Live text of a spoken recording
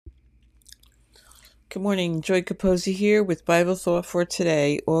Good morning, Joy Capozzi here with Bible Thought for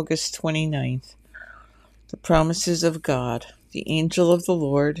today, August 29th. The promises of God. The angel of the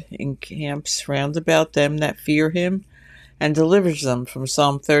Lord encamps round about them that fear him and delivers them, from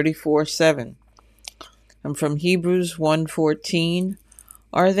Psalm 34:7. And from Hebrews 1:14,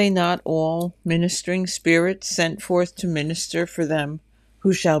 are they not all ministering spirits sent forth to minister for them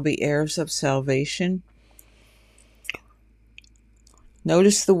who shall be heirs of salvation?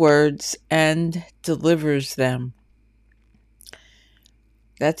 Notice the words, and delivers them.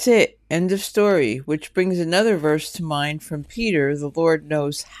 That's it. End of story. Which brings another verse to mind from Peter. The Lord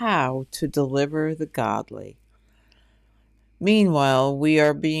knows how to deliver the godly. Meanwhile, we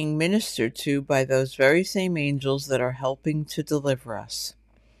are being ministered to by those very same angels that are helping to deliver us.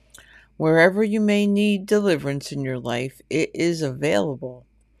 Wherever you may need deliverance in your life, it is available.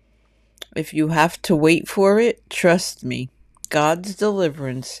 If you have to wait for it, trust me, God's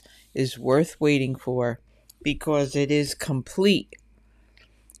deliverance is worth waiting for because it is complete.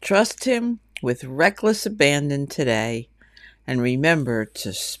 Trust him with reckless abandon today, and remember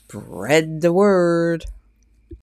to spread the word.